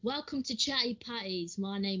Welcome to Chatty Patties.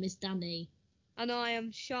 My name is Danny. And I am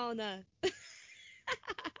Shana.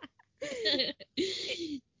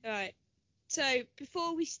 Right. So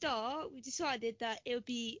before we start, we decided that it would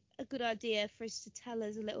be a good idea for us to tell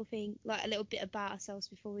us a little bit about ourselves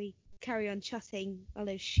before we carry on chatting all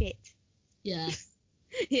those shit. Yeah.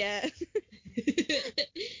 Yeah.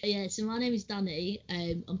 Yeah, so my name is Danny.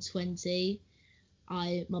 I'm 20.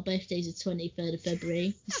 My birthday's the 23rd of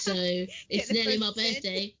February, so it's nearly my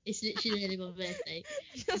birthday. It's literally nearly my birthday.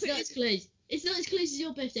 It's not as close. It's not as close as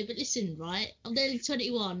your birthday, but listen, right? I'm nearly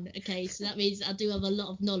 21. Okay, so that means I do have a lot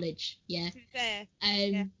of knowledge. Yeah. To be fair.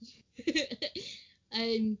 Yeah.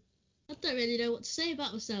 I don't really know what to say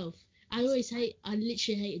about myself. I literally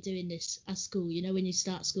hated doing this at school. You know, when you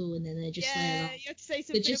start school and then they're just there, like, you have to say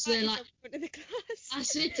something just about there, yourself like, in front of the class. I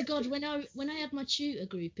swear to God, when I had my tutor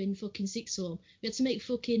group in fucking sixth form, we had to make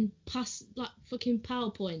fucking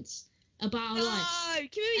PowerPoints about our life. No,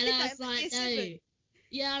 can we And did I that was in like, year no. 7?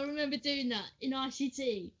 Yeah, I remember doing that in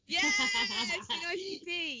ICT. Yes, in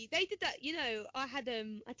ICT. They did that, you know. I had a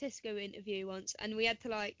Tesco interview once, and we had to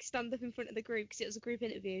like stand up in front of the group because it was a group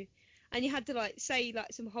interview, and you had to like say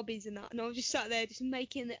like some hobbies and that, and I was just sat there just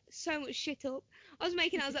making so much shit up. I was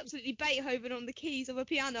absolutely Beethoven on the keys of a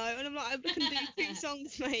piano, and I'm like, I can do 2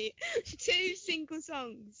 songs, mate, 2 single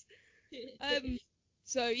songs.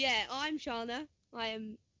 So yeah, I'm Shana. I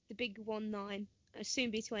am the big 19. I'll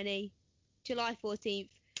soon be 20, July 14th.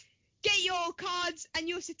 Get your cards and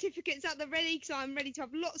your certificates at the ready, because I'm ready to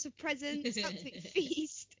have lots of presents, absolute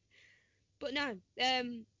feast. But no,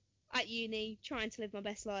 at uni, trying to live my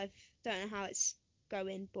best life. Don't know how it's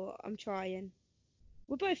going, but I'm trying.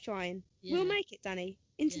 We're both trying. Yeah. We'll make it, Danny,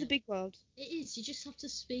 into the big world. It is. You just have to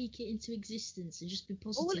speak it into existence and just be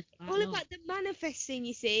positive. All about the manifesting,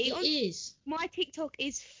 you see. It is. My TikTok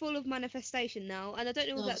is full of manifestation now, and I don't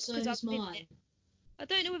know if that's because I've been it. I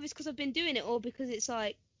don't know if it's because I've been doing it or because it's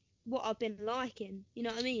like what I've been liking. You know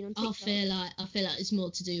what I mean? On TikTok. I feel like it's more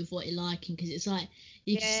to do with what you're liking, because it's like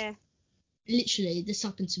Yeah. Literally, this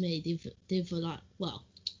happened to me the other, like, well,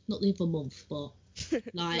 not the other month, but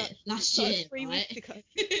like last year, 3 right? weeks ago.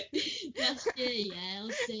 Last year, yeah, I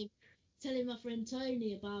was telling my friend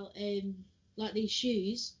Tony about like these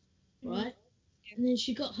shoes, right? Yeah. And then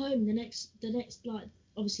she got home the next like,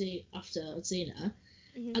 obviously after I'd seen her,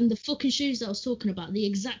 Mm-hmm. and the fucking shoes that I was talking about, the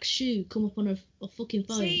exact shoe come up on a fucking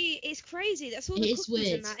phone. See, it's crazy. That's all the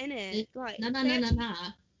cookies and that, innit? Like, No.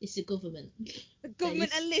 It's the government. The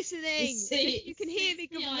government are listening. You can hear me,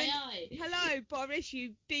 government. CII. Hello, Boris,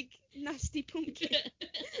 you big nasty pumpkin.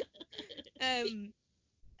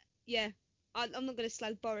 Yeah. I'm not going to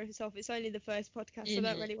slag Boris off. It's only the first podcast, so I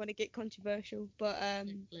don't really want to get controversial. But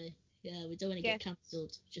Exactly. Yeah, we don't want to get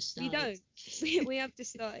cancelled. Just started. We don't. We have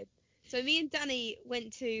just started. So me and Danny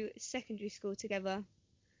went to secondary school together.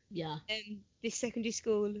 Yeah. This secondary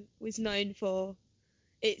school was known for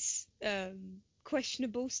its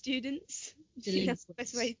questionable students. Delinquents.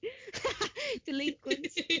 That's the best way.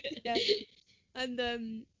 Delinquents. Yeah.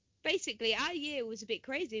 And basically our year was a bit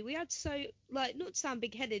crazy. We had not to sound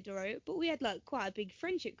big-headed, but we had like quite a big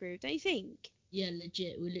friendship group, don't you think? Yeah,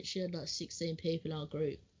 legit. We literally had like 16 people in our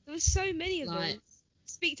group. There was so many of us.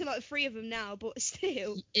 Speak to like 3 of them now, but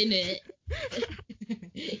still. In it.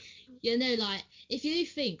 You know, like, if you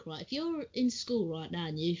think, right, if you're in school right now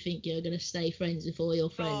and you think you're going to stay friends with all your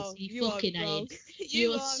friends, you fucking ain't.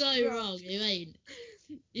 You are so wrong. You ain't.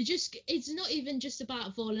 It's not even just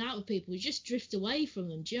about falling out with people. You just drift away from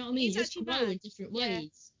them. Do you know what I mean? You just grow in different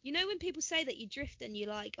ways. You know when people say that you drift and you're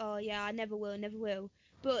like, oh yeah, I never will.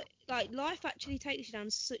 But like life actually takes you down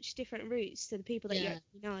such different routes to the people that you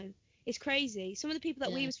actually know. It's crazy. Some of the people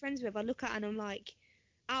that we was friends with, I look at and I'm like,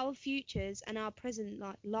 our futures and our present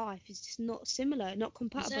like life is just not similar, not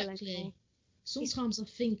compatible anymore. Sometimes I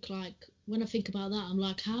think, like, when I think about that, I'm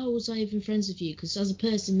like, how was I even friends with you? Because as a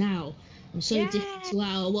person now, I'm so different to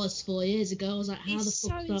how I was 4 years ago. I was like, how the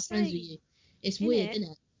fuck am I friends with you? It's weird, isn't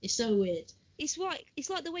it? It's so weird. It's like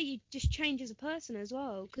the way you just change as a person as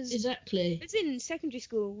well. Cause exactly. It's in secondary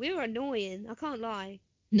school. We were annoying. I can't lie.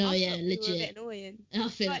 No, yeah, legit. We were a bit annoying. I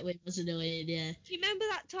feel like we was annoying, yeah. Do you remember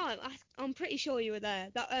that time? I'm pretty sure you were there.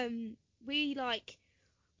 That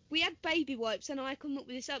we had baby wipes and I come up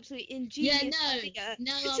with this absolute ingenious idea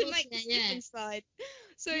to make the slip and slide.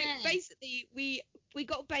 So basically we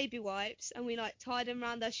got baby wipes and we like tied them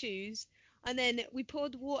around our shoes and then we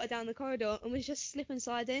poured water down the corridor and was just slip and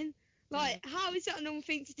sliding. Like, how is that a normal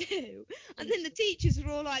thing to do? And then the teachers were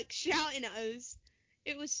all like shouting at us.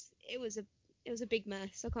 It was a big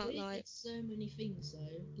mess. I can't lie. We did so many things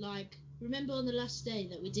though. Like, remember on the last day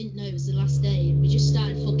that we didn't know it was the last day, and we just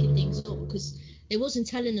started fucking things up because it wasn't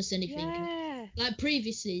telling us anything. Yeah. Like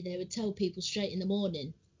previously, they would tell people straight in the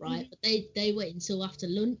morning, right? Mhm. But they wait until after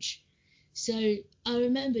lunch. So I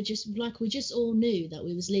remember just like we just all knew that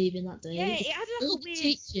we was leaving that Yeah, day. it had like All a the weird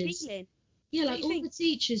teachers, feeling. yeah, Don't like you all the think?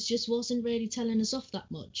 teachers just wasn't really telling us off that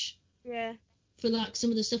much Yeah. for like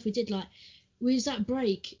some of the stuff we did. Like we was at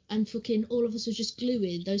break and fucking all of us were just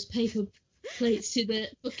gluing those paper plates to the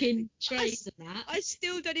fucking I, trays s- and that. I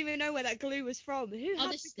still don't even know where that glue was from. Who had the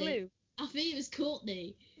Honestly, glue? I think it was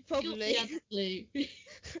Courtney. Courtney Probably. had that glue.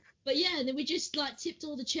 But yeah, and then we just like tipped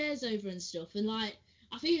all the chairs over and stuff, and like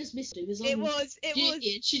I think it was Miss who was It on was. It duty,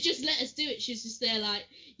 was. and she just let us do it. She was just there like,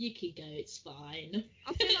 you can go, it's fine.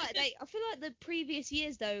 I feel like the previous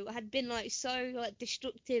years though had been like so like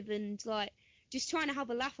destructive and like just trying to have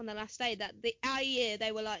a laugh on the last day that our year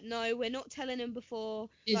they were like, no, we're not telling them before,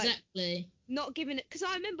 like Exactly. not giving it. Because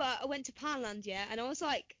I remember I went to Poundland, yeah, and I was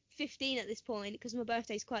like 15 at this point because my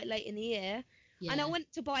birthday's quite late in the year, and I Yeah.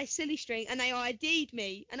 went to buy a silly string and they ID'd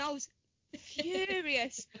me, and I was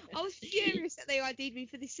furious. I was furious that they ID'd me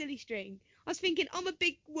for this silly string. I was thinking, I'm a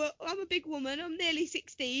big woman. I'm nearly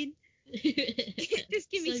 16. Just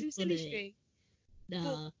give me So some silly funny. string. But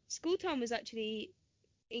Nah. school time was actually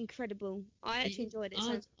incredible. I actually enjoyed it.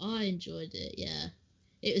 So I enjoyed it, yeah.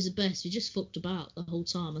 It was the best. We just fucked about the whole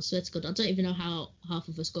time, I swear to God. I don't even know how half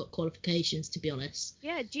of us got qualifications, to be honest.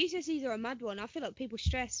 yeah, GCSEs are a mad one. I feel like people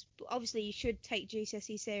stress. But obviously, you should take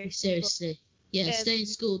GCSE seriously. But Seriously. Yeah, stay in um,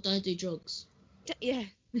 school, don't do drugs. yeah,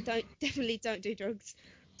 don't definitely don't do drugs.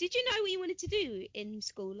 Did you know what you wanted to do in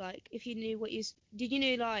school? Like, if you knew what did you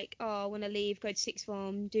know like, oh, I want to leave, go to sixth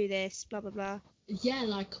form, do this, blah blah blah. Yeah,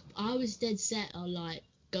 like I was dead set on like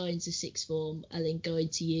going to sixth form and then going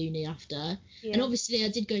to uni after. And Yeah, obviously I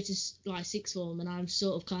did go to like sixth form and I'm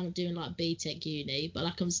sort of kind of doing like BTEC uni, but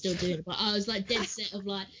like I'm still doing it. But I was like dead set of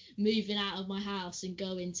like moving out of my house and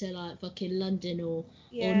going to like fucking London or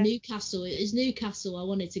yeah. Newcastle. It was Newcastle I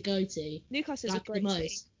wanted to go to Newcastle's a like the great city.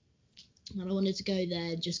 most. And I wanted to go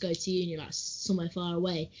there and just go to uni like somewhere far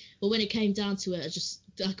away. But when it came down to it,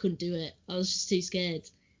 I couldn't do it. I was just too scared.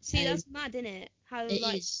 See, that's mad, isn't it? How It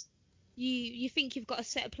like is. you think you've got a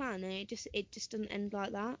set plan and it just doesn't end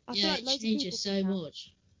like that. I feel Yeah, like it loads of changes people think so that.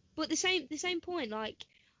 much. But the same point, like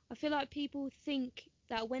I feel like people think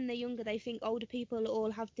that when they're younger they think older people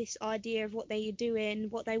all have this idea of what they're doing,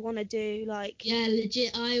 what they want to do, like Yeah,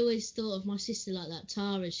 legit. I always thought of my sister like that,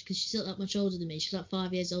 Tara, because she's not that much older than me. She's like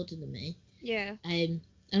 5 years older than me. yeah. And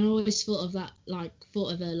I always thought of that, like,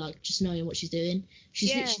 thought of her like just knowing what she's doing. She's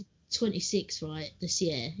Yeah. literally 26, right, this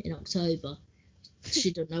year in October.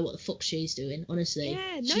 She don't know what the fuck she's doing, honestly.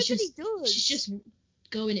 Yeah, She's nobody just, she's does. just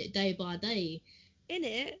going it day by day. In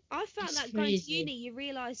it, I found It's that going to crazy. uni, you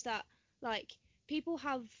realise that like people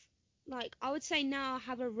have like I would say now I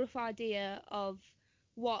have a rough idea of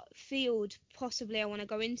what field possibly I want to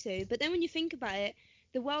go into. But then when you think about it,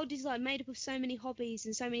 the world is like made up of so many hobbies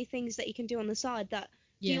and so many things that you can do on the side that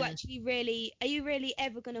Yeah, are you really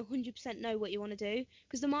ever going to 100% know what you want to do?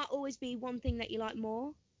 Because there might always be one thing that you like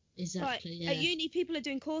more. Like exactly. at Yeah. uni, people are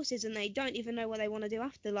doing courses and they don't even know what they want to do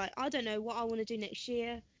after. Like I don't know what I want to do next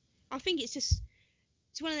year. I think it's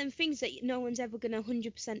one of them things that no one's ever gonna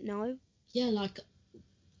 100% know. Yeah, like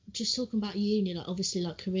just talking about uni, like obviously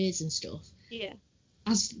like careers and stuff. Yeah.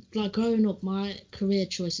 As like growing up, my career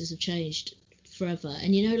choices have changed forever.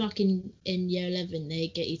 And you know, like in year 11, they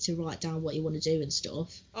get you to write down what you want to do and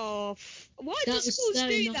stuff. Oh, why do That was schools so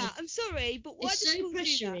do annoying. that? I'm sorry, but why It's do so schools do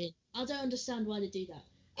that? pressuring. I don't understand why they do that.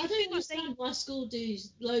 I I feel don't like they, understand why school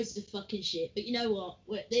does loads of fucking shit. But you know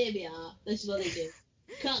what? There we are. That's what they do.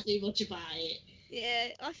 Can't do much about it. yeah,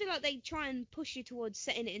 I feel like they try and push you towards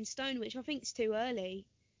setting it in stone, which I think is too early.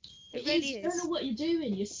 It It really is. You don't know is. what you're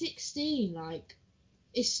doing. You're 16. Like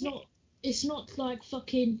it's Yeah, not. It's not like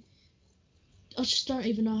fucking. I just don't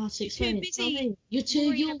even know how to you're too explain it. You know what I busy mean? You're too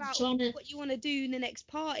worrying young about trying to. what you want to do in the next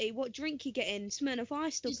party, what drink you get in, Smirnoff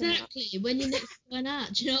Ice stuff and that. Exactly. When you're next going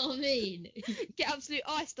out, do you know what I mean? Get absolute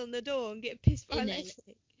iced on the door and get pissed by In it,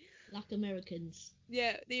 Leslie. like Americans.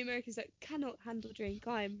 Yeah, the Americans that cannot handle drink.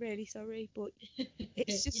 I am really sorry, but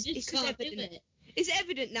it's You just just it's just can't do evident. it. It's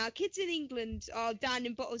evident now. Kids in England are down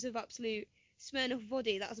in bottles of absolute Smirnoff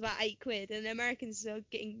vodka. That's about £8, and the Americans are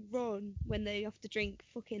getting run when they have to drink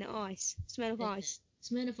fucking ice, Smirnoff In it. Ice.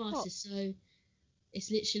 Smirnoff Ice Pop. is so.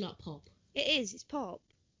 It's literally like pop. It is. It's pop.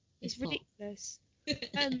 It's It's pop. ridiculous.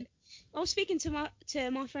 I was speaking to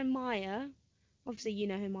my friend Maya. Obviously, you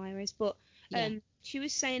know who Maya is, but Yeah. she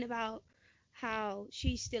was saying about how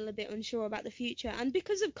she's still a bit unsure about the future, and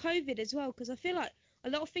because of COVID as well. Because I feel like a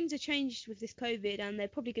lot of things have changed with this COVID, and they're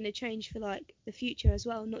probably going to change for like the future as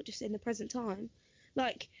well, not just in the present time.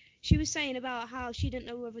 Like she was saying about how she didn't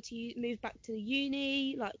know whether to move back to the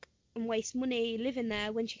uni, like and waste money living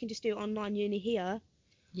there when she can just do online uni here.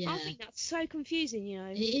 Yeah. I think that's so confusing, you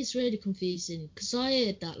know. It is really confusing because I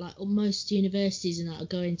heard that like most universities and that are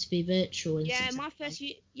going to be virtual in Yeah,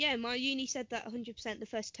 September. my uni said that 100% the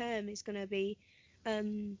first term is going to be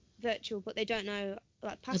virtual, but they don't know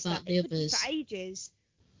like past that. About the It could be for others. ages.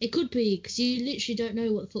 It could be because you literally don't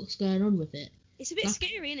know what the fuck's going on with it. It's a bit Like,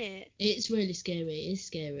 scary, isn't it? it's really scary. It is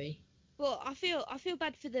scary. But I feel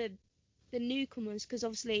bad for the newcomers because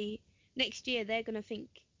obviously next year they're going to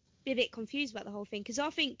be a bit confused about the whole thing because I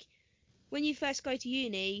think when you first go to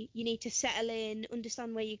uni, you need to settle in,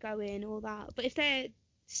 understand where you're going, all that. But if they're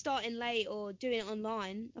starting late or doing it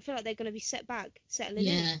online, I feel like they're going to be set back settling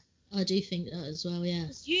in. Yeah, I do think that as well. Yeah.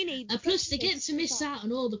 Because uni, And plus, first they year, get to miss out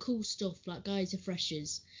on all the cool stuff, like guys are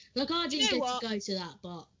freshers. Like I You didn't know get to what? go to that,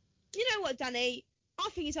 but You know what, Danny? I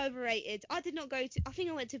think it's overrated. I did not go to. I think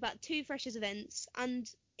I went to about 2 freshers events, and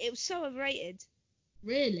it was so overrated.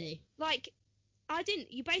 really, Like, I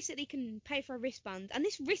didn't. You basically can pay for a wristband, and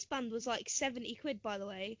this wristband was like 70 quid, by the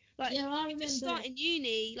way. Like, yeah, I you're just remember. starting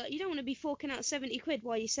uni. Like, you don't want to be forking out 70 quid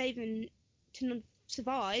while you're saving to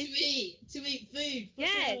survive. To eat food. Yeah,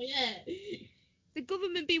 Hell, yeah. the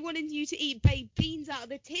government be wanting you to eat baked beans out of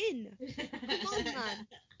the tin. Come on, man.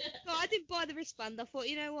 So I didn't buy the wristband. I thought,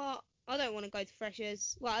 you know what? I don't want to go to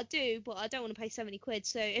freshers. Well, I do, but I don't want to pay 70 quid.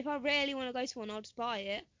 So if I really want to go to one, I'll just buy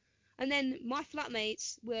it. And then my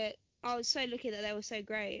flatmates I was so lucky that they were so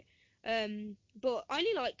great. But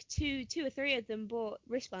only like two or three of them bought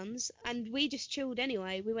wristbands, and we just chilled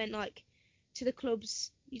anyway. We went like to the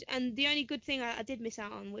clubs, and the only good thing I did miss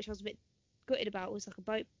out on, which I was a bit gutted about, was like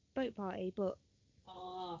a boat party. But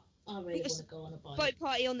Oh, I it really want was to go on a boat. boat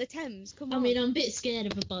party on the Thames. Come I on. mean, I'm a bit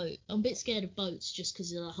scared of a boat. I'm a bit scared of boats just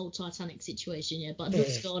because of the whole Titanic situation, yeah. But I'd love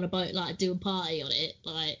to go on a boat, like do a party on it,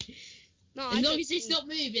 like No, as I long don't as it's think. not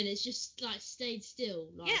moving, it's just like stayed still.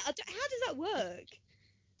 Yeah, Like how does that work? what?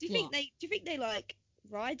 Do you think they like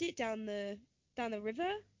ride it down the river?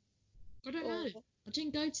 I don't Or know. I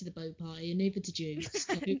didn't go to the boat party, and neither did you.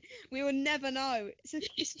 So. we will never know.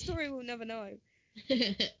 It's a story we'll never know.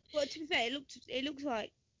 But to be fair, it looked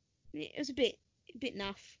like it was a bit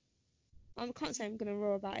naff. I can't say I'm gonna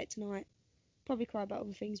roar about it tonight. Probably cry about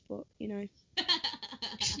other things, but you know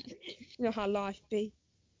how life be.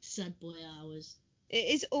 Sad boy hours.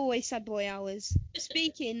 It is always sad boy hours.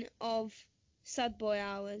 Speaking of sad boy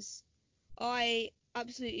hours, I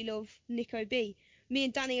absolutely love Nico B. Me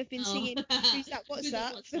and Danny have been Oh, singing Who's That What's who's that?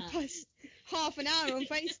 That What's for the that? past half an hour on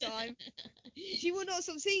FaceTime. She will not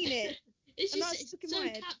stop singing it. It's And just that's it's stuck in so my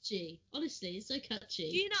head. catchy. Honestly, it's so Do catchy.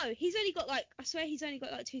 you know, I swear he's only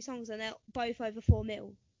got like 2 songs and they're both over 4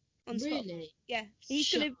 mil on Spotify. Really? Yeah,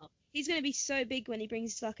 Shut up. he's gonna be so big when he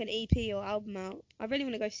brings like an EP or album out. I really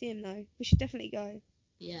want to go see him though. We should definitely go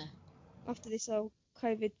Yeah. after this whole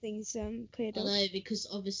COVID thing's cleared I up. know because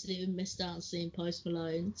obviously we missed out on seeing Post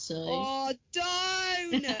Malone, so. Oh,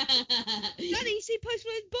 don't! Danny, you see Post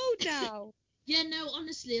Malone's bald now. Yeah, no,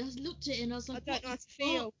 honestly, I looked at it and I was I like, don't what know the how to fuck?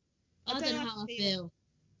 feel. I I don't don't know know how to how I feel. feel.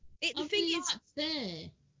 The I thing really is, like there.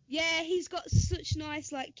 yeah, he's got such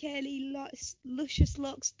nice, like, curly, like, luscious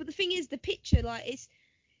locks. But the thing is, the picture, like,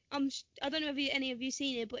 I don't know if any of you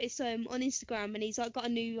seen it, but it's on Instagram, and he's like got a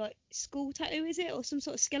new like skull tattoo, is it, or some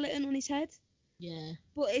sort of skeleton on his head? Yeah.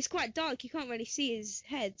 But it's quite dark. You can't really see his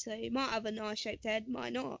head, so he might have a nice shaped head,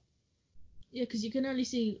 might not. Yeah, because you can only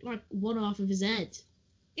see like one half of his head,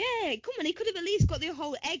 Yeah, come on, he could have at least got the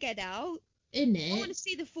whole egghead out. isn't I want it? to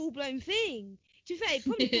see the full blown thing. To be fair, it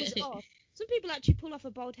probably pulls it off. Some people actually pull off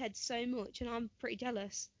a bald head so much, and I'm pretty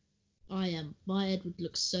jealous. I am. My head would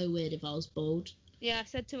look so weird if I was bald. Yeah, I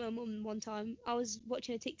said to my mum one time, I was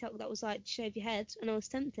watching a TikTok that was like, shave your head, and I was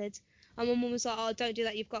tempted. And my mum was like, oh, don't do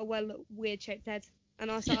that, you've got a weird shaped head.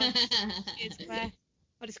 And I was like, oh, cheers, Claire.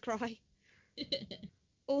 I just cry.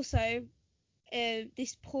 Also,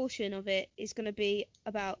 this portion of it is going to be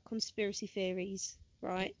about conspiracy theories,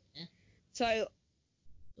 right? Yeah. So,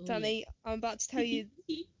 Oh yeah. Danny, I'm about to tell you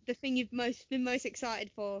the thing you've been most excited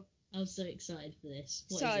for. I'm so excited for this.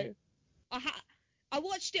 What So, is it? I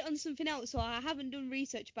watched it on something else, so I haven't done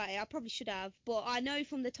research about it. I probably should have, but I know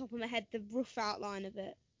from the top of my head the rough outline of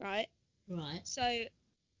it, right? Right. So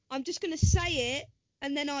I'm just gonna say it,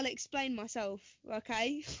 and then I'll explain myself,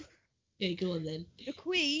 okay? Okay, go on then. The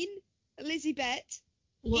Queen, Elizabeth,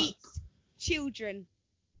 What? eats children.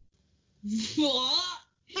 What?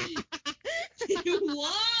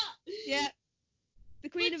 What? Yeah, the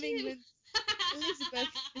Queen What of do you? England, Elizabeth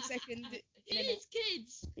II. She eats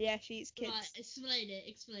kids. Yeah, she eats kids. Right, explain it.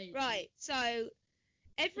 Explain it. Right, so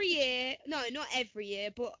every year, no, not every year,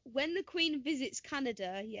 but when the Queen visits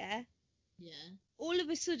Canada, yeah, Yeah. all of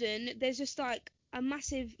a sudden there's just like a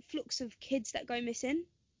massive flux of kids that go missing.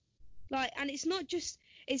 Like, and it's not just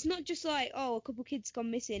like, oh, a couple kids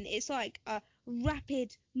gone missing. It's like a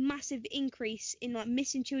rapid, massive increase in like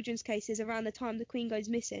missing children's cases around the time the Queen goes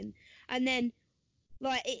missing, and then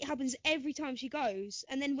like it happens every time she goes,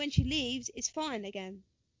 and then when she leaves, it's fine again.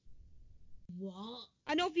 What?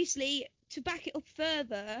 And obviously, to back it up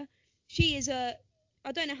further, she is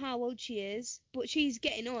I don't know how old she is, but she's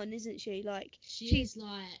getting on, isn't she? Like She's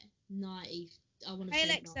like 90. I want to Hey say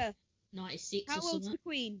Alexa, 96 how or old's something. the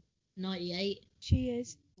Queen? 98. She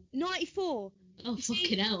is 94. Oh, You see,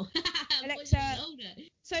 fucking hell. I thought she Alexa. was older.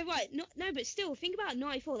 So right, no, but still, think about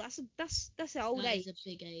 94. That's an old That age, is a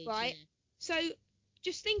big age, right? yeah. So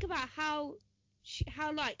just think about how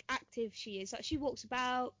like active she is. Like she walks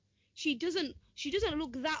about. She doesn't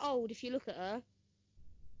look that old if you look at her.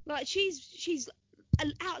 Like she's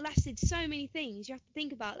outlasted so many things. You have to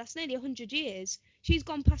think about that's nearly 100 years. She's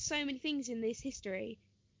gone past so many things in this history,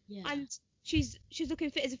 Yeah. and she's looking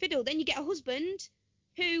fit as a fiddle. Then you get a husband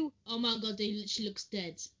who, oh my god, she looks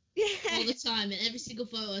dead. yeah, All the time, and every single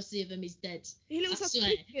photo I see of him is dead. he looks I like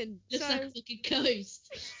swear. a pigeon. Looks like a fucking ghost.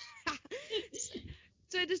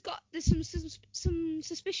 So there's some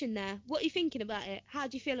suspicion there. What are you thinking about it? How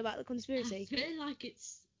do you feel about the I conspiracy? feel like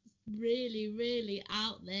it's really, really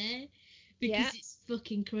out there because Yeah, it's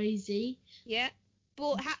fucking crazy. yeah.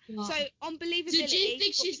 But so unbelievability. So do you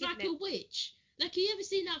think what she's we like giving a witch? Like, have you ever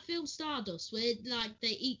seen that film Stardust where like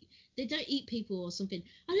they don't eat people or something?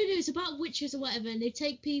 I don't know. It's about witches or whatever, and they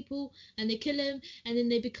take people and they kill them, and then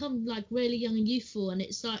they become like really young and youthful. And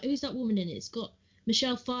it's like, who's that woman in it? It's got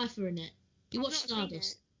Michelle Pfeiffer in it. You I've watched not seen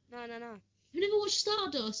Stardust? it. No. You never watched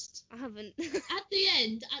Stardust? I haven't. At the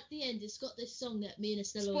end, it's got this song that me and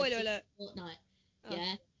Estella always Spoiler sing alert. on Fortnite. Oh.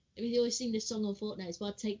 Yeah, we always sing this song on Fortnite. It's why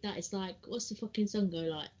I take that. It's like, what's the fucking song go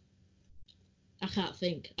like? I can't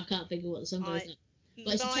think of what the song goes like.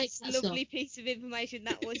 But it's to take Nice, that lovely song. piece of information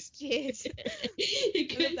that was. Cheers.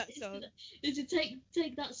 I love that song. It's to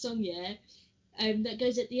take that song, yeah. That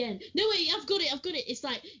goes at the end. No wait, I've got it. It's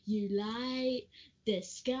like, you light the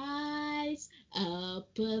skies up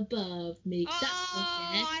above me. Oh, That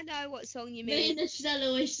song, yeah. I know what song you Me mean. and Estelle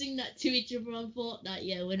always sing that to each other on Fortnite,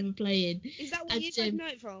 yeah, when we're playing. Is that what And, you guys know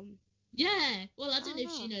it from? yeah. Well, I don't know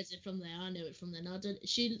if she Ah. knows it from there. I know it from there. No, I don't.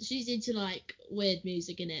 She's into like weird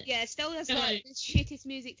music, innit? Yeah, Estelle has No. like the shittest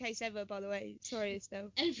music taste ever, by the way. Sorry,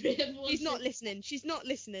 Estelle. Everyone She's not says- listening. She's not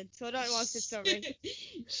listening, so I don't know why I said sorry.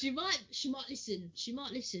 She might listen. She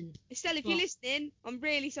might listen. Estelle, if But- you're listening, I'm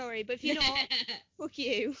really sorry, but if you're not, fuck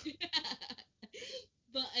you.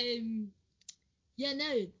 But yeah,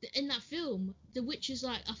 no. In that film, the witches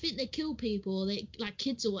like, I think they kill people, or they like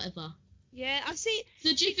kids or whatever. Yeah, I've seen.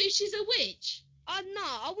 So do you think she's a witch? No,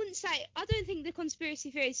 I wouldn't say. I don't think the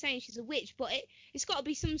conspiracy theory is saying she's a witch, but it's got to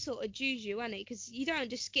be some sort of juju, hasn't it? Because you don't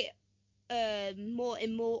just get more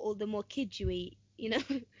immortal the more kids you eat. You know,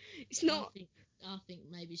 it's not. I think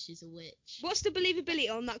maybe she's a witch. What's the believability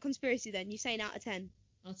on that conspiracy then? You're saying out of 10?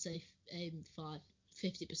 I'd say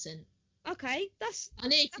 50%. Okay, I need to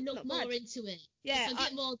that's look not more bad. into it. Yeah, If I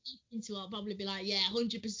get more deep into it, I'll probably be like, yeah,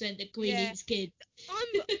 100% the queen Yeah. eats kids.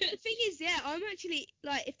 the thing is, yeah, I'm actually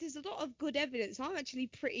like, if there's a lot of good evidence, I'm actually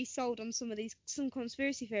pretty sold on some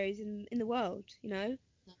conspiracy theories in the world. You know,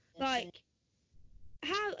 like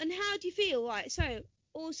how do you feel? Right, so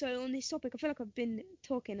also on this topic, I feel like I've been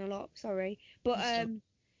talking a lot. Sorry, but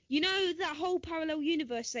you know that whole parallel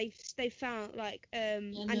universe they've found, like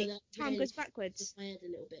and time really goes backwards. my head a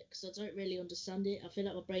little bit because I don't really understand it. I feel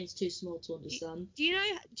like my brain's too small to understand. Do you know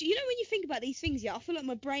when you think about these things? Yeah, I feel like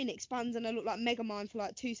my brain expands and I look like Megamind for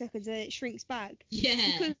like 2 seconds and then it shrinks back. Yeah.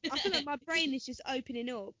 Because I feel like my brain is just opening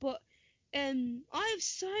up. But I have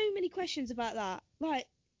so many questions about that. Like,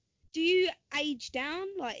 do you age down?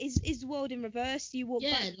 Like, is the world in reverse? Do you walk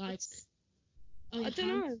backwards? Like. I don't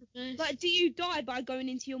know. Like, do you die by going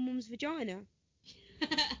into your mum's vagina?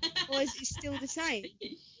 Or is it still the same?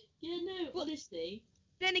 Yeah, no, But honestly.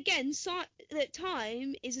 then again, that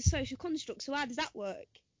time is a social construct, so how does that work?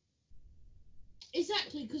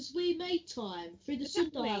 Exactly, because we made time through the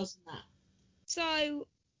sundials and that. So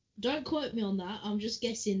Don't quote me on that. I'm just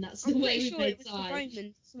guessing that's the I'm way pretty we sure made it was time. the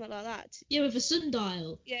Romans, something like that. Yeah, with a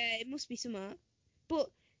sundial. Yeah, it must be something. But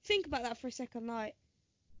think about that for a second, like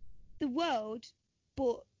the world,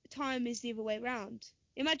 but time is the other way around.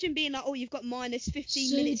 Imagine being like, oh, you've got minus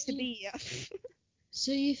 15 minutes to be here.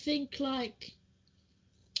 So you think like,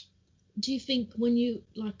 do you think when you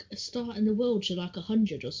like start in the world you're like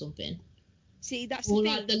 100 or something? See, that's or the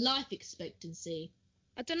thing. Like the life expectancy?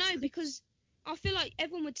 I don't know, because I feel like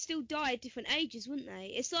everyone would still die at different ages, wouldn't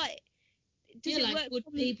they? It's like, does it like, work would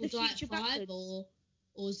from people the die at future 5 backwards? or?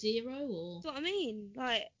 or zero, or That's what I mean.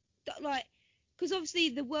 Like, because obviously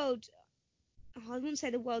the world, I wouldn't say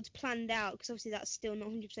the world's planned out, because obviously that's still not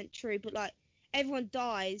 100% true, but like everyone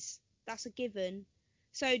dies, that's a given.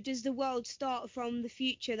 So does the world start from the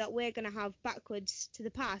future that we're gonna have backwards to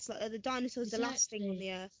the past? Like, are the dinosaurs the last thing on exactly.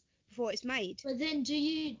 the earth before it's made? But then do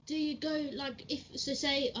you go like, if so,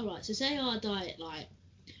 say, all right, so say I die at like,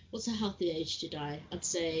 what's a healthy age to die? I'd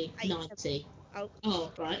say 87. 90. Oh,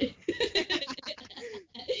 Oh, right.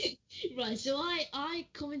 Right, so I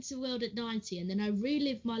come into the world at 90 and then I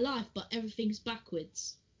relive my life, but everything's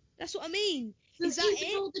backwards. that's what I mean. So Is that even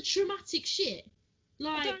it? all the traumatic shit, I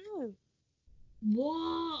like, don't know.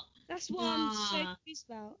 what? That's what I'm so Nah. confused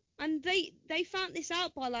about. And they found this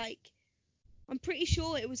out by like, I'm pretty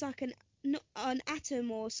sure it was like an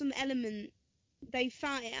atom or some element. They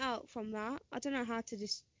found it out from that. I don't know how to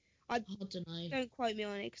just. I I don't know. don't quote me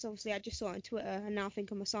on it, because obviously I just saw it on Twitter and now I think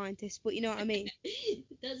I'm a scientist. But you know what I mean?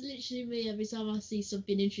 That's literally me every time I see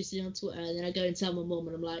something interesting on Twitter, and then I go and tell my mum,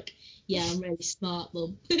 and I'm like, yeah, I'm really smart,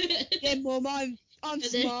 mum. Yeah, mum, I'm And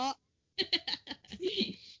then smart.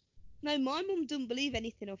 No, my mum doesn't believe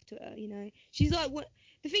anything off Twitter. You know, she's like, what?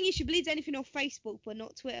 The thing is, she believes anything off Facebook, but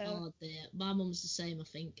not Twitter. oh dear, my mum's the same, I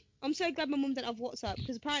think. I'm so glad my mum don't have WhatsApp,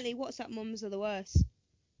 because apparently WhatsApp mums are the worst.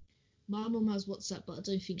 My mum has WhatsApp, but I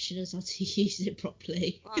don't think she knows how to use it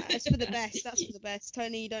properly. Right, it's for the best. That's for the best.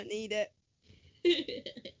 Tony, you don't need it.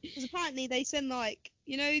 Because apparently they send like,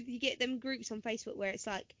 you get them groups on Facebook where it's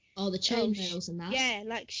like, Oh, the oh, chain mails and that. yeah, like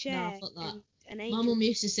No, I've share got that. and an My angel. mum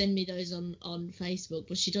used to send me those on Facebook,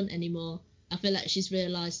 but she doesn't anymore. I feel like she's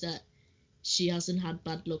realised that she hasn't had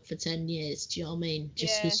bad luck for 10 years. Do you know what I mean?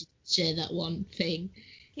 Just Yeah. because she shared that one thing.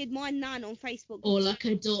 Kid, my nan on Facebook Or got so. like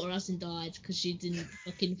her daughter hasn't died because she didn't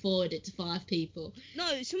fucking forward it to 5 people. No,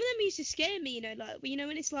 some of them used to scare me, like,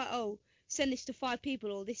 when it's like, oh, send this to 5 people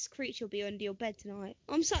or this creature will be under your bed tonight.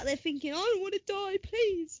 I'm sat there thinking, I don't want to die,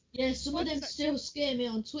 please. Yeah, some Why of does them that still scare? scare me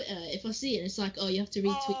on Twitter. If I see it, it's like, oh, you have to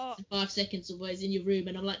retweet Oh, in 5 seconds, otherwise in your room.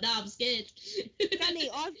 And I'm like, nah, I'm scared. Danny,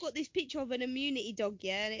 I've got this picture of an immunity dog,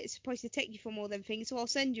 yeah, and it's supposed to take you from all them things, so I'll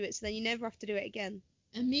send you it so then you never have to do it again.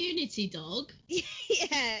 Immunity dog?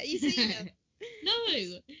 Yeah, you seen them?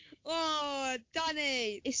 No. Oh,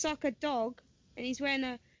 Danny! It's like a dog, and he's wearing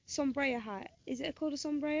a sombrero hat. Is it called a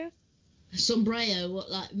sombrero? Sombrero, what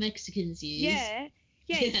like Mexicans use. Yeah.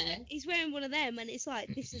 Yeah, Yeah. he's wearing one of them, and it's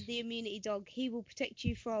like, this is the immunity dog. He will protect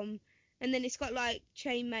you from. And then it's got like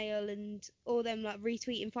chainmail and all them like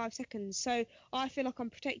retweet in 5 seconds. So I feel like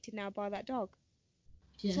I'm protected now by that dog.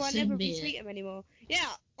 Yeah, So I send never me it. retweet him anymore. Yeah,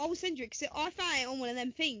 I will send you it, because I found it on one of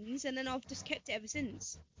them things, and then I've just kept it ever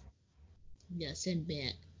since. Yeah, send me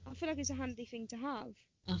it. I feel like it's a handy thing to have.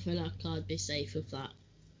 I feel like I'd be safe with that.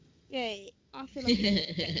 Yeah, I feel like it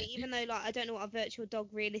would protect me, even though like I don't know what a virtual dog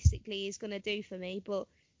realistically is gonna do for me, but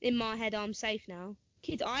in my head I'm safe now.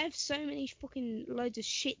 Kid, I have so many fucking loads of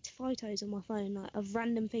shit photos on my phone, like of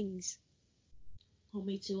random things. Oh,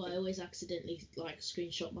 me too. I always accidentally like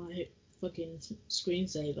screenshot my fucking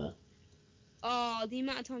screensaver. Oh, the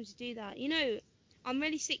amount of times you do that. I'm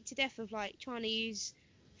really sick to death of like trying to use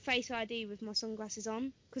Face ID with my sunglasses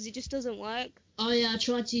on, because it just doesn't work. Oh yeah, I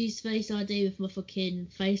tried to use Face ID with my fucking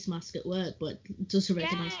face mask at work, but it doesn't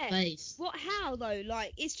recognise Yeah. face. What? How though?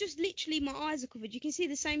 Like, it's just literally my eyes are covered. You can see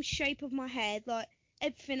the same shape of my head, like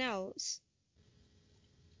everything else.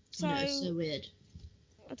 I know, it's so So weird.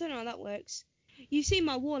 I don't know how that works. You've seen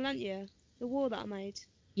my wall, haven't you? The wall that I made.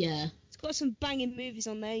 Yeah. It's got some banging movies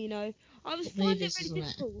on there. I was What finding it movies really is on it?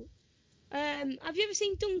 difficult. Have you ever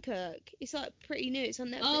seen Dunkirk? It's like pretty new. It's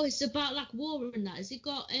on Oh, Netflix. it's about like war and that. Has it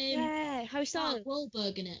got Yeah, Harry Mark Styles.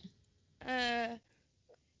 Wahlberg in it? Uh,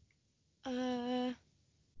 uh.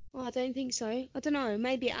 Oh, I don't think so. I don't know.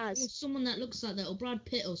 Maybe it Or has. someone that looks like that, or Brad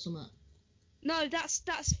Pitt or something. No, that's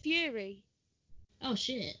Fury. Oh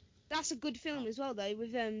shit. That's a good film as well though,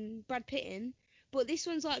 with Brad Pitt in. But this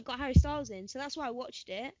one's like got Harry Styles in, so that's why I watched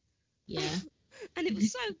it. Yeah. And it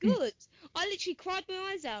was so good. I literally cried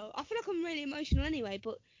my eyes out. I feel like I'm really emotional anyway,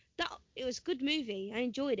 but that it was a good movie. I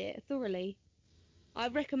enjoyed it thoroughly. I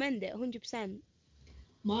recommend it 100%.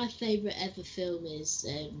 My favourite ever film is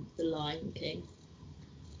The Lion King.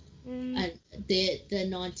 Mm, And the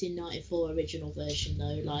 1994 original version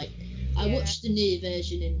though, like I yeah. watched the new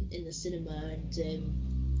version in the cinema,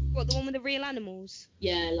 and What, the one with the real animals?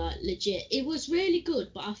 yeah, like legit, it was really good.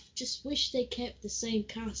 But I just wish they kept the same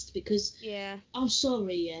cast because Yeah. I'm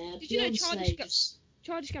sorry, yeah, Did you know Beyonce just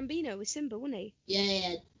Childish Gambino was Simba, wasn't he?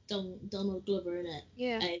 yeah, Donald Glover in it.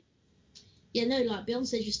 Yeah. Yeah, no, like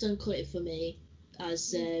Beyonce just don't cut it for me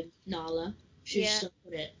as Mm, Nala. She just yeah. don't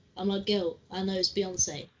cut it. I'm like, girl, I know it's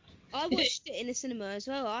Beyonce. I watched it in the cinema as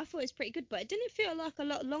well. I thought it was pretty good, but it didn't feel like a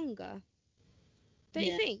lot longer. Don't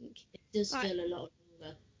you Yeah, think? it does Like, feel a lot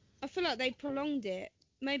longer. I feel like they prolonged it.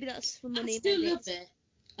 Maybe that's for I money. still Maybe love it.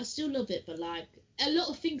 I still love it, but like a lot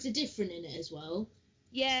of things are different in it as well.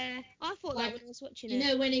 Yeah, I thought that Like, when I was watching you it.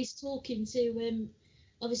 know, when he's talking to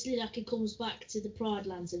obviously like he comes back to the Pride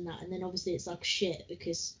Lands and that, and then obviously it's like shit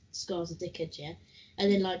because Scar's a dickhead, yeah.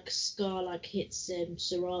 And then like Scar like hits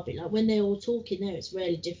Sarabi. Like when they're all talking there, it's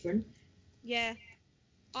really different. Yeah,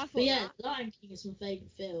 I But thought yeah, that. Lion King is my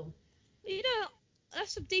favourite film. You know,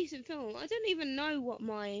 that's a decent film. I don't even know what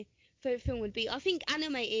my favorite film would be. I think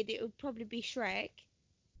animated it would probably be Shrek,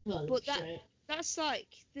 Oh, I love but Shrek. that's like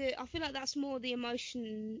I feel like that's more the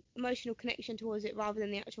emotional connection towards it rather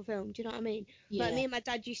than the actual film. Do you know what I mean? Like Yeah, me and my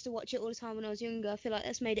dad used to watch it all the time when I was younger. I feel like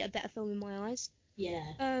that's made it a better film in my eyes.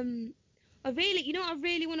 yeah. I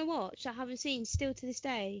really want to watch. I haven't seen still to this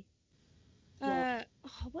day. What?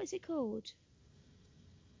 What is it called?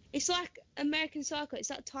 It's like American Psycho. It's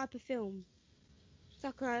that type of film. It's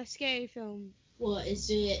like a scary film. What is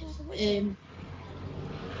it? Oh, what is it?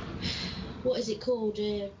 What is it called?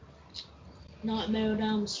 Nightmare on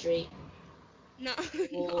Elm Street, No,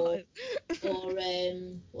 or no.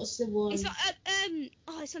 what's the It's one? like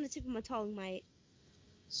it's on the tip of my tongue, mate.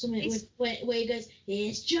 Something It's with where he goes,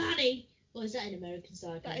 "Here's Johnny." Or is that in American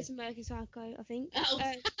that Psycho? is American Psycho, I think. Oh.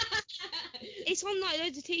 It's on like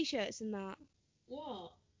loads of t-shirts and that.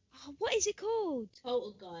 What? Oh, what is it called?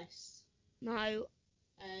 Poltergeist. No.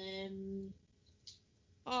 Um,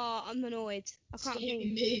 Oh, I'm annoyed. I can't Scary think.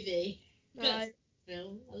 movie. That's No. a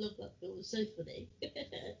film. I love that film. It's so funny.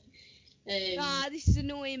 Ah, this is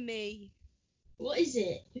annoying me. What is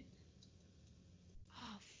it?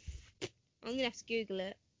 Oh, I'm gonna have to Google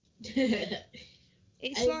it. um,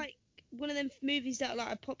 It's like one of them movies that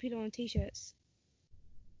are popular on t-shirts.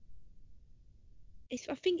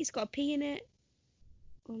 I think it's got a P in it.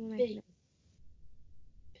 Or am I making P it?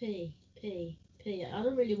 P. I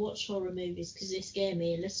don't really watch horror movies because they scare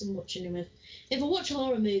me unless I'm watching them with. If I watch a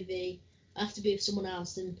horror movie, I have to be with someone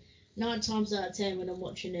else, and 9 times out of 10 when I'm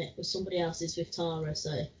watching it with somebody else, it's with Tara.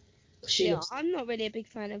 So she Yeah, loves. I'm not really a big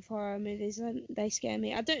fan of horror movies. They scare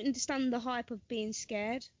me. I don't understand the hype of being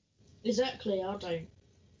scared. Exactly, I don't.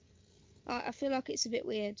 I feel like it's a bit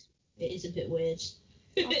weird. It is a bit weird.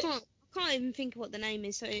 I can't even think of what the name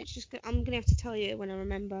is, so it's just I'm gonna have to tell you when I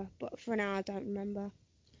remember. But for now, I don't remember.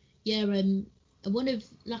 Yeah, one of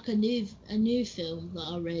like a new film that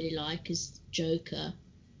I really like is Joker.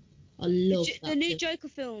 I love The that new film. Joker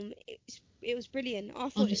film, it was brilliant. I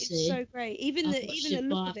thought it was Honestly, so great. Even I've watched the it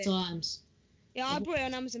look of five it. times. Yeah, I've I brought watched it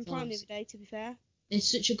on it Amazon five Prime the other times. day. To be fair.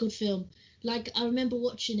 It's such a good film. Like I remember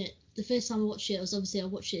watching it the first time I watched it. Was obviously I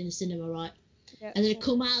watched it in the cinema, right? Yeah. And then I Yeah.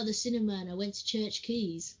 come out of the cinema and I went to Church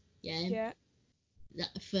Keys. Yeah, Yeah.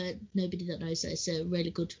 that for nobody that knows that it's a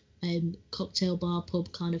really good cocktail bar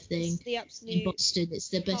pub kind of thing It's the in absolute Boston. It's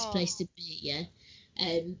the best heart. place to be. Yeah.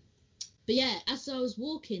 But yeah, as I was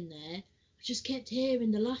walking there, I just kept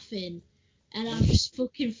hearing the laughing, and I just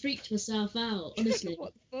fucking freaked myself out. Honestly,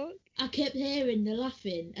 What the fuck? I kept hearing the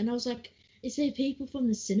laughing, and I was like, "Is there people from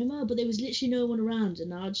the cinema?" But there was literally no one around,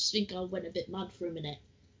 and I just think I went a bit mad for a minute.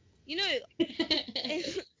 You know,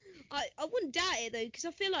 I wouldn't doubt it though, because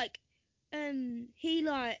I feel like he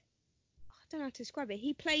like I don't know how to describe it.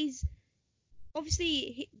 He plays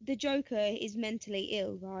obviously the Joker is mentally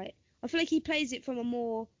ill, right? I feel like he plays it from a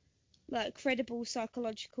more like credible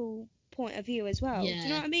psychological point of view as well. Do you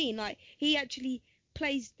know Yeah, what I mean? Like he actually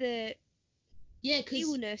plays the yeah,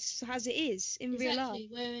 because illness as it is in real life. exactly.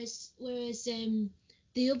 Whereas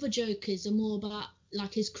the other Jokers are more about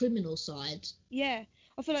like his criminal side. Yeah,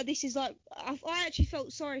 I feel like this is like I actually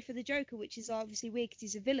felt sorry for the Joker, which is obviously weird because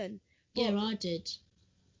he's a villain. Yeah, But I did.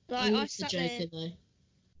 I like I love the sat there. Joker though.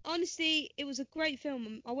 Honestly, it was a great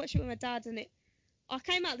film. I watched it with my dad, and I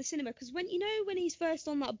came out of the cinema because when he's first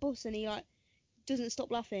on that bus and he like doesn't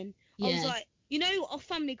stop laughing, I was Yeah, like, off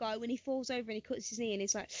Family Guy when he falls over and he cuts his knee and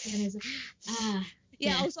he's like, yeah, there's a, ah,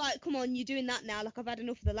 yeah, I yeah. was like, come on, you're doing that now. Like I've had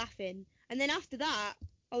enough of the laughing. And then after that,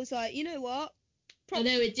 I was like, you know what? I Props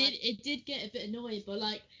know to it my dad. did get a bit annoying, but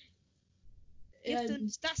like You have to.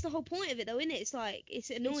 um That's the whole point of it, though, isn't it? It's like it's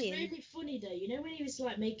it's annoying. really funny though. You know when he was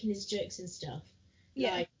like making his jokes and stuff, Yeah.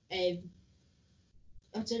 like I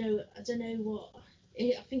don't know what.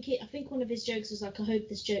 I think one of his jokes was like, I hope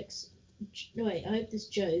this joke's no wait, I hope this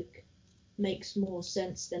joke makes more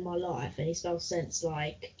sense than my life, and he spells sense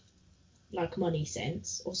like money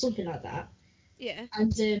sense or something like that. Yeah.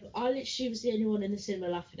 And I literally was the only one in the cinema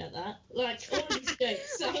laughing at that. Like all of his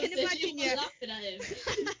jokes, so I I was can the only imagine one you. laughing at him.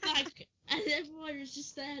 Like, and everyone was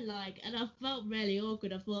just there like, and I felt really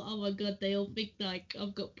awkward. I thought, oh my god, they all think like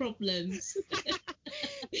I've got problems. No,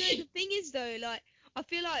 the thing is though, like, I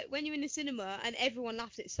feel like when you're in the cinema and everyone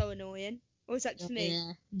laughs, it's so annoying. Or is that Oh, just me?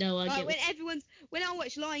 yeah, no, I Like get. when I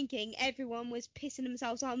watched Lion King, everyone was pissing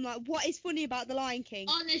themselves off. I'm like, what is funny about the Lion King?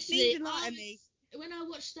 Please Honestly, enlighten me. when I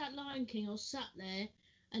watched that Lion King, I was sat there,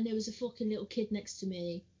 and there was a fucking little kid next to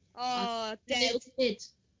me. And Oh, the dead.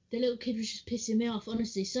 little kid was just pissing me off.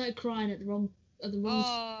 Honestly, started crying at the wrong time,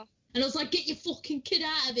 Oh, and I was like, "Get your fucking kid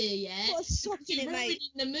out of here, yeah! put a sock Because in you're it, ruining mate.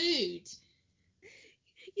 the mood."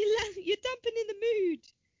 You're dampening the mood.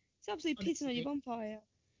 It's absolutely pissing on your Honestly, bonfire.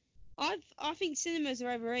 I think cinemas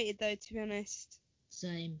are overrated though, to be honest.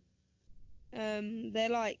 same. They're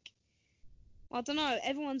like, I don't know,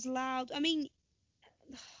 everyone's loud. I mean,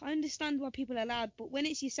 I understand why people are loud, but when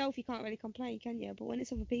it's yourself, you can't really complain, can you? But when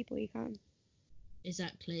it's other people, you can.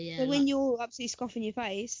 Exactly, yeah. So Like, when you're absolutely scoffing your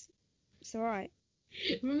face, it's alright.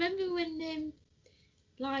 remember when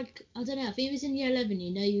like I don't know, I think it was in year 11.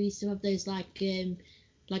 You know, you used to have those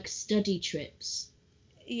like study trips.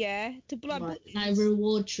 Yeah, to Blood Right, like Butlins,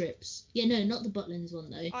 reward trips. Yeah, no, not the Butlins one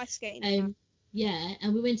though. ice skating and that. Yeah,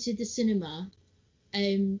 and we went to the cinema.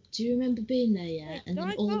 Do you remember being there? Yeah, Wait, and did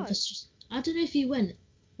then I all of go? us just. I don't know if you went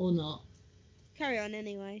or not, Carry on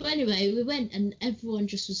anyway. but anyway, we went and everyone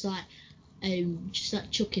just was like, just like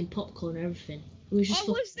chucking popcorn and everything. We were just I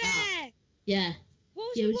fucking was about. there! Yeah, What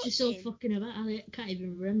was yeah, we it was just all watching? fucking about. I can't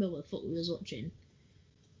even remember what the fuck we was watching.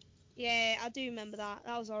 Yeah, I do remember that.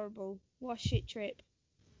 That was horrible. What a shit trip.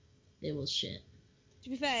 It was shit. To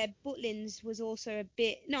be fair, Butlins was also a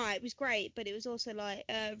bit. No, it was great, but it was also like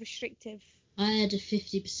restrictive. I had a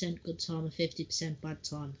 50% good time, a 50% bad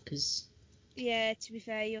time, because Yeah, to be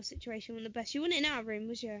fair, your situation wasn't the best. You weren't in our room,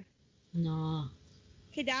 was you? nah,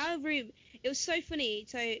 Okay, our room. It was so funny.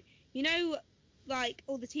 So you know, like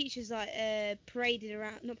all the teachers like paraded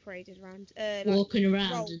around, not paraded around, like walking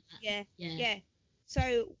around roll. and that. Yeah, Yeah, yeah.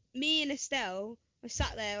 So me and Estelle were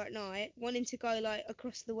sat there at night, wanting to go like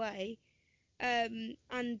across the way.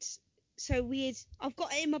 And so I've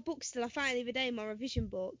got it in my book still. I found it the other day in my revision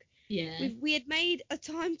book. yeah. We had made a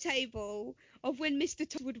timetable of when Mr.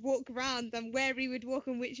 Todd would walk around and where he would walk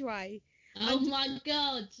and which way. Oh And my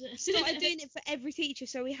god. started doing it for every teacher.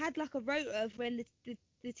 So we had like a rota of when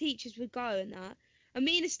the teachers would go and that. And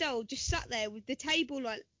me and Estelle just sat there with the table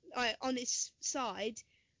like on its side.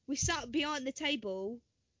 We sat behind the table,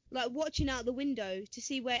 like watching out the window to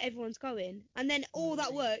see where everyone's going. And then all that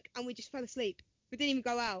Mate. work, and we just fell asleep. We didn't even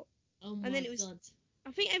go out. Oh And then my it was. god.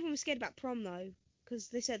 I think everyone was scared about prom though, because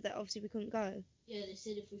they said that obviously we couldn't go. Yeah, they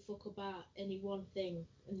said if we fuck about any one thing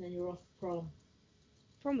and then you're off prom.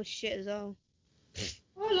 Prom was shit as well.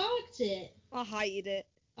 I liked it. I hated it.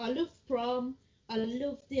 I loved prom. I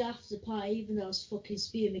loved the after party, even though I was fucking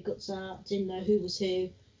spewing my guts out, didn't know who was who.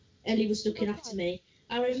 Ellie was looking after me.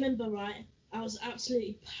 I remember, right, I was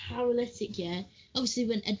absolutely paralytic, yeah. Obviously,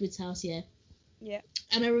 went Edward's house, yeah. Yeah.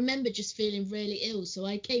 And I remember just feeling really ill, so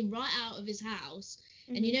I came right out of his house,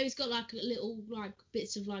 and you Mhm. know he's got like little like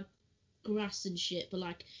bits of like grass and shit, but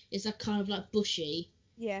like it's like kind of like bushy,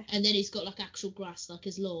 Yeah. and then he's got like actual grass, like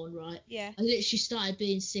his lawn, right? Yeah. I literally started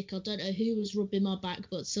being sick. I don't know who was rubbing my back,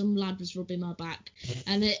 but some lad was rubbing my back,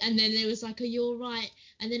 and then there was like, "Are you all right?"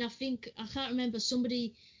 And then I can't remember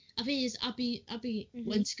somebody. I think it's Abby. Abby Mhm.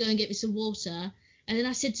 went to go and get me some water, and then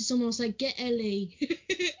I said to someone, I was like, "Get Ellie."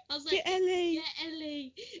 I was like, Get Ellie. "Get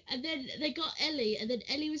Ellie," and then they got Ellie, and then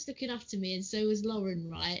Ellie was looking after me, and so was Lauren,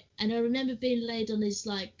 right? And I remember being laid on his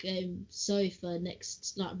like sofa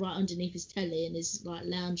next, like right underneath his telly in his like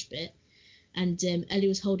lounge bit, and Ellie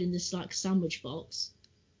was holding this like sandwich box,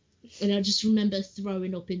 and I just remember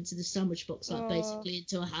throwing up into the sandwich box, like Oh. basically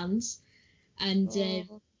into her hands, and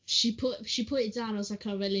Oh. she put it down. I was like,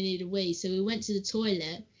 I really need a wee, so we went to the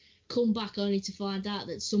toilet. Come back only to find out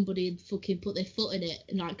that somebody had fucking put their foot in it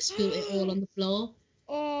and like spilt it all on the floor.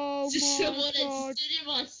 Oh So my someone had god. stood in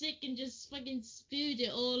my sick and just fucking spewed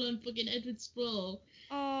it all on fucking Edward's floor.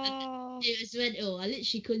 And Oh. it was mental. I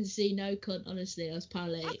literally couldn't see no cunt, honestly. I was I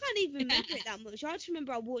paralytic. can't even remember it that much. I just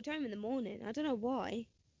remember I walked home in the morning. I don't know why.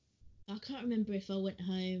 I can't remember if I went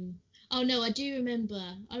home. Oh no, I do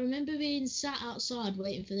remember. I remember being sat outside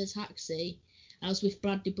waiting for the taxi. I was with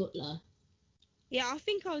Bradley Butler. Yeah, I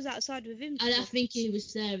think I was outside with him to And be I think honest. he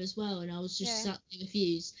was there as well, and I was just Yeah. sat there with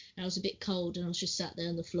Hughes, and I was a bit cold, and I was just sat there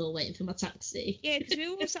on the floor waiting for my taxi. Yeah, because we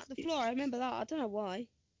all sat on the floor. I remember that. I don't know why.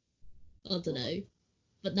 I don't But know.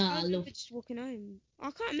 But nah, I I remember love. just walking home.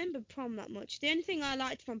 I can't remember prom that much. The only thing I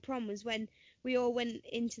liked from prom was when we all went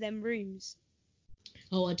into them rooms.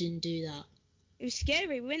 Oh, I didn't do that. It was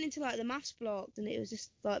scary. We went into like the maths block and it was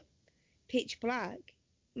just like pitch black.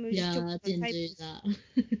 And we were just Yeah, jumping I on didn't do tables. that.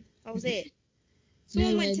 That was it. No,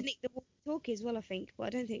 Someone went to nick the walkie-talkie as well, I think, but I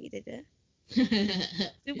don't think he did it.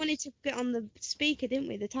 We wanted to get on the speaker, didn't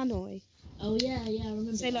we? The tannoy. Oh yeah, I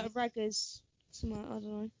remember Say that. like raggers, something, I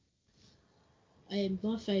don't know.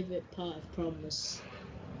 My favourite part of prom was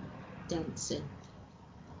dancing.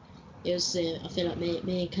 It was, I feel like me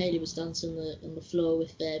and Kaylee was dancing on the floor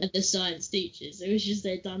with them and the science teachers. It was just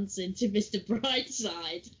there dancing to Mr.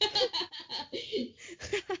 Brightside.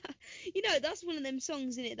 You know, that's one of them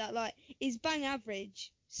songs in it that like is bang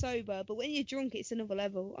average sober, but when you're drunk, it's another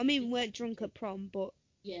level. I mean, we weren't drunk at prom, but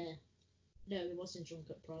Yeah, no, it wasn't drunk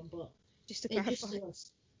at prom, but just to it clarify. just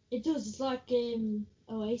does. It does. It's like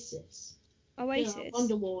Oasis. You know, like Oasis.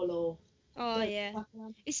 Wonderwall or Oh yeah,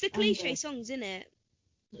 it's the and cliche songs, isn't it?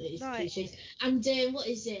 it's Like cliches. And what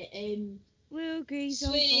is it? Will Grease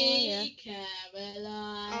on fire. Sweet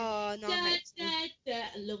Caroline. Oh no, I Da, hate the song. da, da.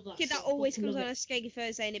 I love that Kid, that song. always Fucking comes love on it. a Skeggy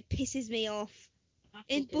Thursday and it pisses me off. I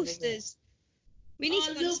In fucking love it. Busters. We need Oh,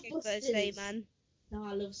 to I go on a love Skeg Thursday, Busters. man. No,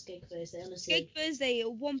 I love Skeg Thursday, Skeg honestly. Thursday,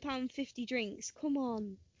 £1.50 drinks. Come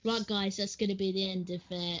on. Right, guys, that's going to be the end of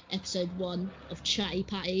episode 1 of Chatty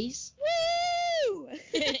Patties. Woo!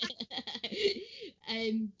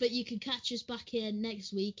 But you can catch us back here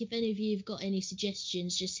next week. If any of you have got any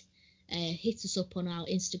suggestions, just hit us up on our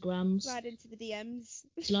Instagrams. Slide into the DMs.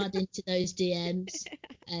 Slide into those DMs.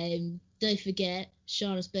 Don't forget,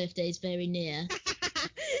 Shana's birthday is very near.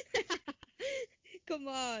 Come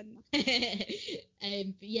on. But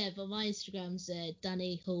my Instagram's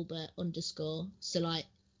Danny Hulbert _ so like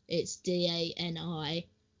it's DANIHULBERT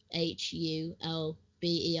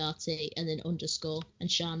and then _ and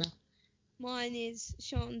Shana. Mine is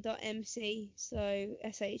Sharn.mc, so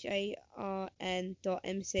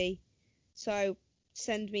SHARN.mc. So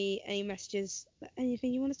send me any messages,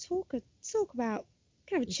 anything you want to talk about.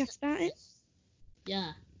 Can have a chat about it.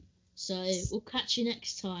 Yeah. So we'll catch you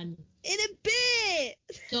next time. In a bit.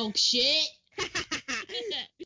 Dog shit.